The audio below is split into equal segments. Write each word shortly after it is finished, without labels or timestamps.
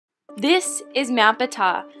This is Mount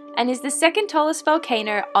Batur and is the second tallest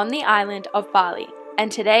volcano on the island of Bali, and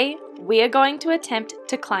today we are going to attempt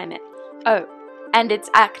to climb it. Oh, and it's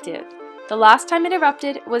active. The last time it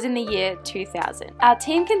erupted was in the year 2000. Our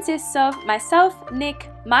team consists of myself, Nick,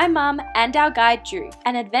 my mum and our guide Drew.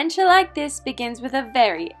 An adventure like this begins with a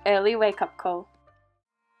very early wake-up call.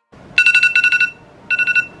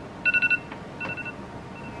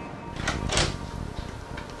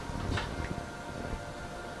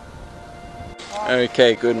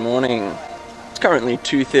 Okay, good morning. It's currently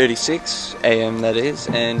 2:36 AM that is,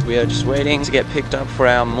 and we are just waiting to get picked up for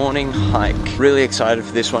our morning hike. Really excited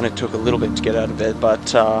for this one. It took a little bit to get out of bed, but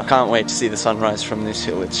can't wait to see the sunrise from this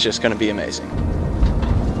hill. It's just going to be amazing.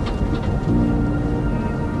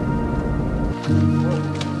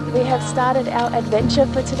 We have started our adventure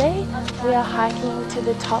for today. We are hiking to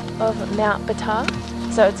the top of Mount Batur.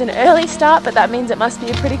 So it's an early start, but that means it must be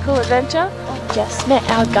a pretty cool adventure. Just met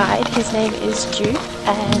our guide, his name is Drew,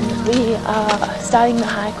 and we are starting the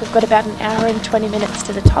hike. We've got about an hour and 20 minutes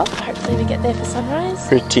to the top. Hopefully we get there for sunrise.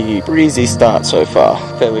 Pretty breezy start so far,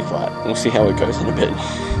 fairly flat. We'll see how it goes in a bit.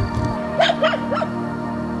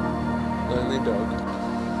 Lonely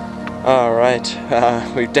dog.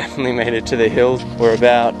 Alright, we've definitely made it to the hill. We're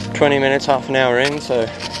about 20 minutes, half an hour in, so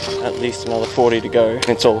at least another 40 to go.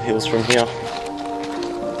 It's all hills from here.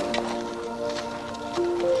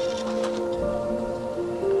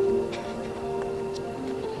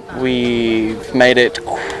 We've made it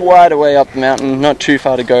quite a way up the mountain, not too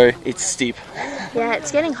far to go. It's steep. Yeah,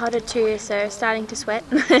 it's getting hotter too, so starting to sweat.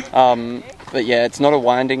 But yeah, it's not a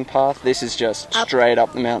winding path. This is just straight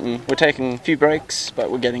up the mountain. We're taking a few breaks,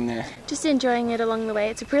 but we're getting there. Just enjoying it along the way.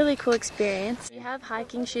 It's a really cool experience. If you have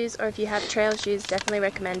hiking shoes or if you have trail shoes, definitely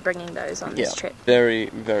recommend bringing those on this trip. Very,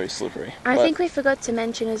 very slippery. I think we forgot to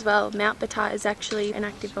mention as well, Mount Batur is actually an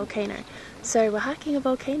active volcano. So we're hiking a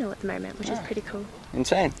volcano at the moment, which is pretty cool.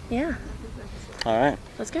 Insane. Yeah. Alright.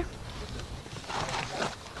 Let's go.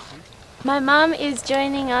 My mum is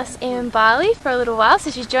joining us in Bali for a little while, so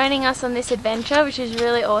she's joining us on this adventure, which is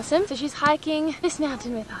really awesome. So she's hiking this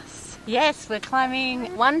mountain with us. Yes, we're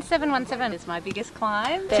climbing 1717. It's my biggest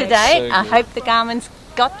climb Very today. so I hope the Garmin's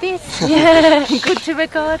got this. Yeah. Good to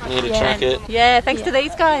record. Need to track it. Yeah, thanks to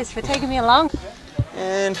these guys for taking me along.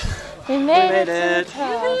 And we made it.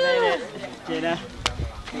 Jenna,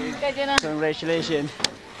 Go, Jenna. congratulations.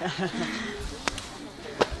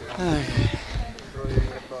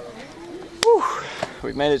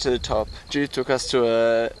 We made it to the top. Drew took us to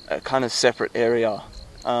a kind of separate area,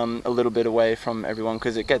 a little bit away from everyone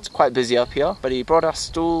because it gets quite busy up here. But he brought us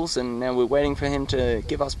stools and now we're waiting for him to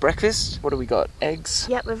give us breakfast. What do we got? Eggs?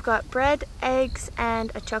 Yep, we've got bread, eggs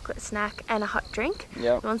and a chocolate snack and a hot drink.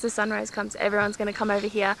 Yep. Once the sunrise comes, everyone's going to come over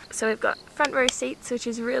here. So we've got front row seats, which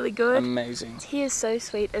is really good. Amazing. He is so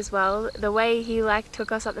sweet as well. The way he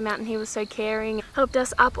took us up the mountain, he was so caring. Helped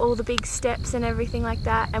us up all the big steps and everything like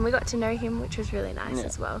that. And we got to know him, which was really nice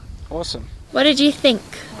as well. Awesome. What did you think?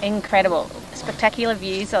 Incredible. Spectacular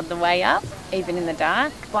views on the way up, even in the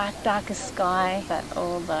dark. Black, darkest sky, but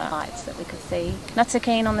all the lights that we could see. Not so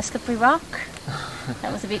keen on the slippery rock.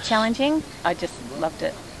 That was a bit challenging. I just loved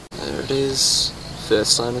it. There it is.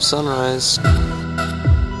 First sign of sunrise.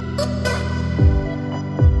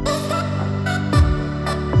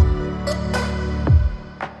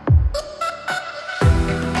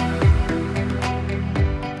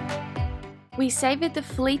 We savoured the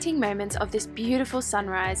fleeting moments of this beautiful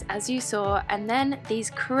sunrise, as you saw, and then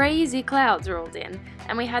these crazy clouds rolled in,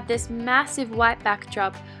 and we had this massive white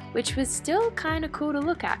backdrop, which was still kind of cool to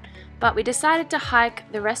look at. But we decided to hike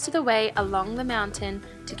the rest of the way along the mountain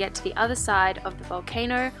to get to the other side of the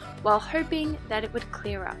volcano while hoping that it would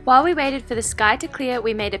clear up. While we waited for the sky to clear,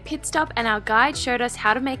 we made a pit stop and our guide showed us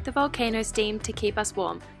how to make the volcano steam to keep us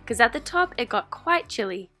warm, because at the top it got quite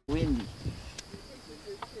chilly. Wind.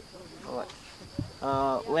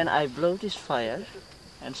 When I blow this fire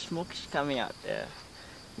and smoke is coming out there,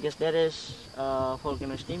 because that is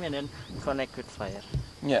volcano steam and then connect with fire.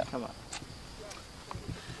 Yeah. Come on.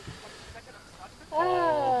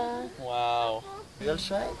 Oh, wow. You'll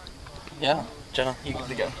try? Yeah. Jenna, you give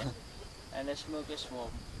it a go. And the smoke is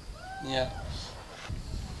smoke. Yeah.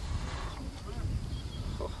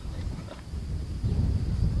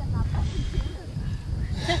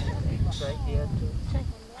 Right here too.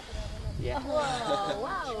 Yeah. Whoa,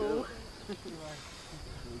 wow.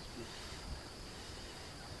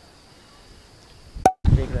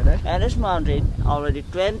 And this mountain already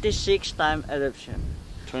 26 time eruption.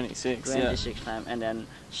 26, 26 time, and then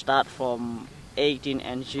start from 18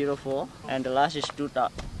 and 04, and the last is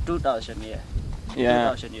 2000 years.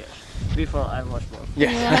 Yeah. 2000 years. before I was born.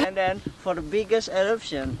 Yeah. And then for the biggest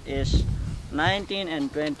eruption is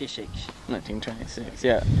 1926. 1926,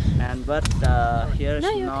 yeah. And but here is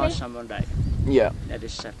no okay. someone died. Yeah. That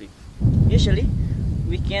is epic. Usually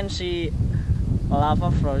we can see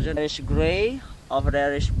lava frozen. There is gray, over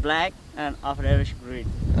there is black, and over there is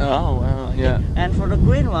green. Oh wow, yeah. And for the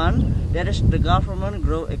green one, there is the government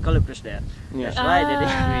grow eucalyptus there. Yeah. That's why that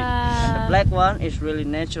is green. And the black one is really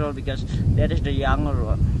natural because that is the younger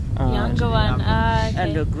one. Younger one. Okay.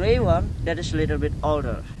 And the gray one, that is a little bit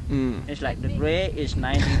older. Mm. It's like the gray is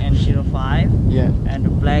 1905, Yeah. and the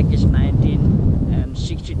black is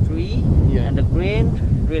 1963, Yeah. and the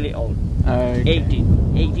green really old, Okay.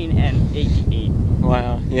 18 and 88.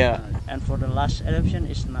 Wow, yeah. And for the last eruption,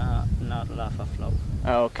 it's not lava flow.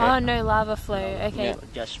 Oh, okay. Oh, no lava flow. Okay. Yeah.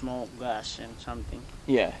 Just smoke, gas, and something.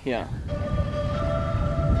 Yeah, yeah.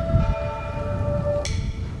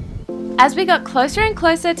 As we got closer and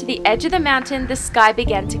closer to the edge of the mountain, the sky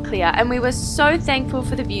began to clear, and we were so thankful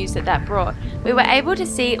for the views that brought. We were able to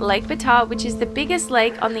see Lake Batur, which is the biggest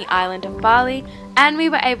lake on the island of Bali, and we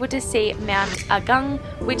were able to see Mount Agung,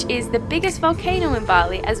 which is the biggest volcano in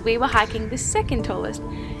Bali, as we were hiking the second tallest.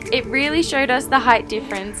 It really showed us the height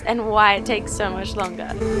difference and why it takes so much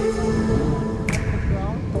longer.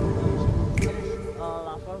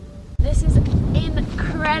 This is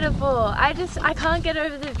incredible. I can't get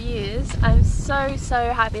over the views. I'm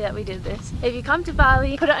so happy that we did this. If you come to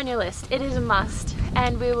Bali, put it on your list. It is a must.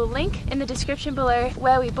 And we will link in the description below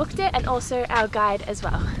where we booked it and also our guide as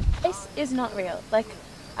well. This is not real. Like,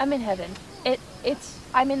 I'm in heaven.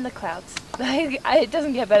 I'm in the clouds. It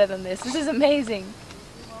doesn't get better than this. This is amazing.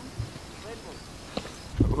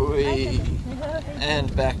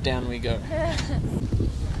 And back down we go.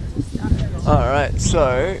 Alright,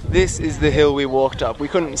 so this is the hill we walked up. We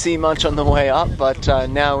couldn't see much on the way up, but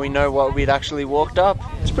now we know what we'd actually walked up.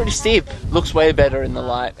 It's pretty steep. Looks way better in the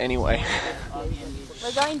light anyway.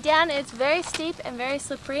 We're going down. It's very steep and very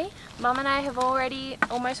slippery. Mum and I have already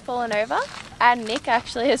almost fallen over, and Nick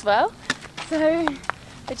actually as well. So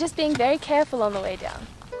we're just being very careful on the way down.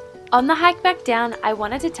 On the hike back down, I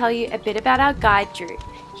wanted to tell you a bit about our guide, Drew.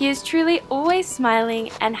 He is truly always smiling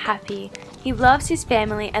and happy. He loves his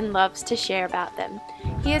family and loves to share about them.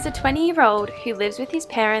 He is a 20-year-old who lives with his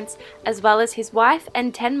parents as well as his wife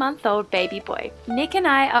and 10-month-old baby boy. Nick and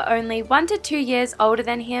I are only 1 to 2 years older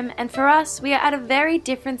than him, and for us, we are at a very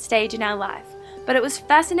different stage in our life. But it was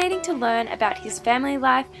fascinating to learn about his family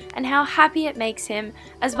life and how happy it makes him,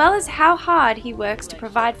 as well as how hard he works to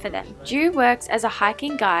provide for them. Drew works as a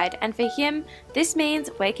hiking guide, and for him, this means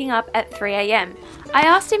waking up at 3 AM. I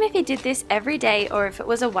asked him if he did this every day or if it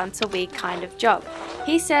was a once-a-week kind of job.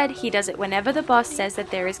 He said he does it whenever the boss says that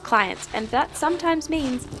there is clients, and that sometimes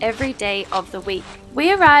means every day of the week.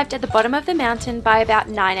 We arrived at the bottom of the mountain by about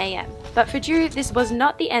 9 AM, but for Drew, this was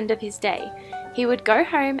not the end of his day. He would go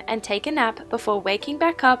home and take a nap before waking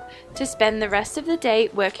back up to spend the rest of the day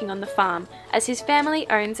working on the farm, as his family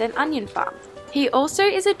owns an onion farm. He also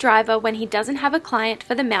is a driver when he doesn't have a client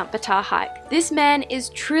for the Mount Batur hike. This man is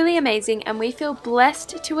truly amazing, and we feel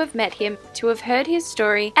blessed to have met him, to have heard his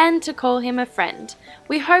story, and to call him a friend.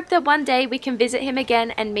 We hope that one day we can visit him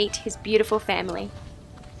again and meet his beautiful family.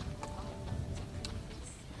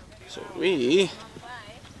 So we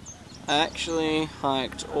actually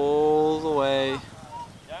hiked all the way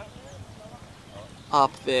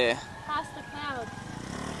up there, Past the clouds.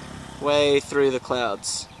 way through the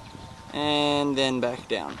clouds, and then back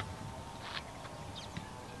down.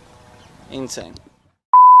 Insane.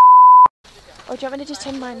 Or do you want me to just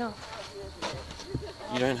turn mine off?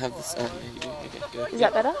 You don't have this. Yeah, you do. Okay, go. Is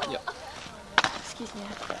that better? Yep. Excuse me.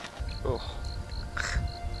 Oh.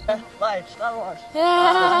 Bye, Star Wars. Yeah.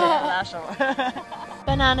 Last one.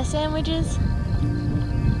 Banana sandwiches.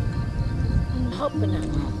 Hot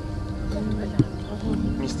banana.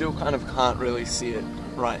 You still kind of can't really see it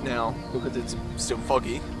right now because it's still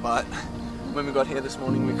foggy, but when we got here this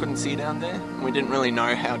morning we couldn't see down there and we didn't really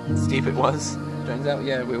know how steep it was. Turns out,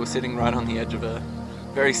 yeah, we were sitting right on the edge of a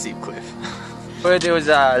very steep cliff. But it was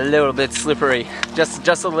a little bit slippery,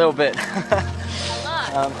 just a little bit. A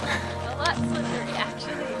lot slippery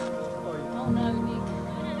actually. Oh no, Nick.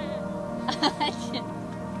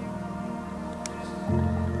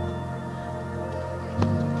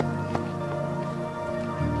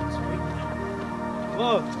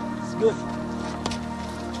 Whoa, it's good.